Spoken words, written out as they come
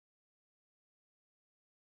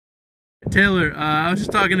Taylor, I was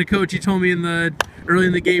just talking to Coach. He told me early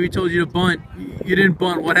in the game, he told you to bunt. You didn't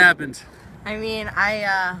bunt. What happened? I mean,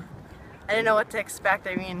 I didn't know what to expect.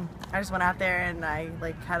 I mean, I just went out there and I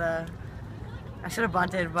should have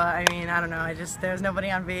bunted, but I mean, I don't know. There was nobody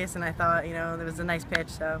on base, and I thought, there was a nice pitch,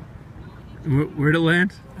 so. Where'd it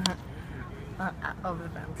land? Over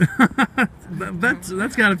the that's fence.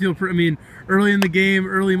 that's got to feel. I mean, early in the game,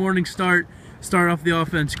 early morning start off the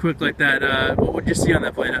offense quick like that. What would you see on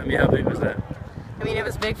that play? I mean, how big was that? I mean, it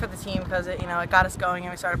was big for the team because it got us going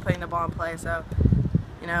and we started putting the ball in play. So,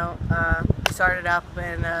 we started up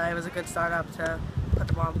and it was a good start up to put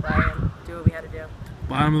the ball in play and do what we had to do.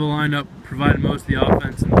 Bottom of the lineup, provided most of the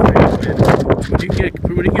offense in the first. When you get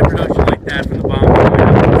production like that from the bottom of the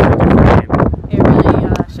lineup, it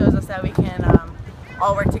really shows us that we can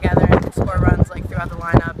all work together and score runs throughout the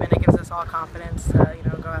lineup, and it gives us all confidence to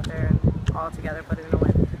go out there and all together put it in a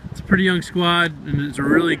win. It's a pretty young squad, and it's a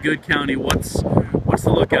really good county. What's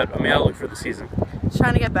the outlook for the season? Just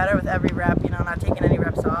trying to get better with every rep, not taking any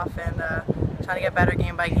reps off, and trying to get better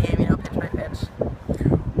game by game, pitch by pitch.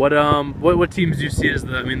 What teams do you see as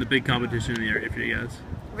the big competition in the area for you guys?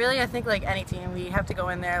 Really, I think any team, we have to go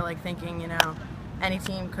in there thinking any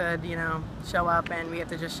team could show up, and we have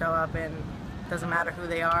to just show up, and it doesn't matter who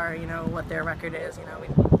they are, what their record is, we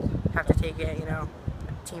have to take it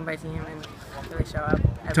team by team and really show up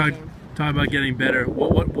every game. Talk about getting better.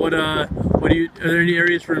 Are there any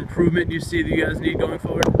areas for improvement you see that you guys need going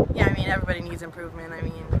forward? Yeah, I mean, everybody needs improvement. I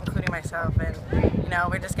mean, including myself, and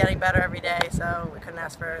we're just getting better every day, so we couldn't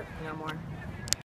ask for more.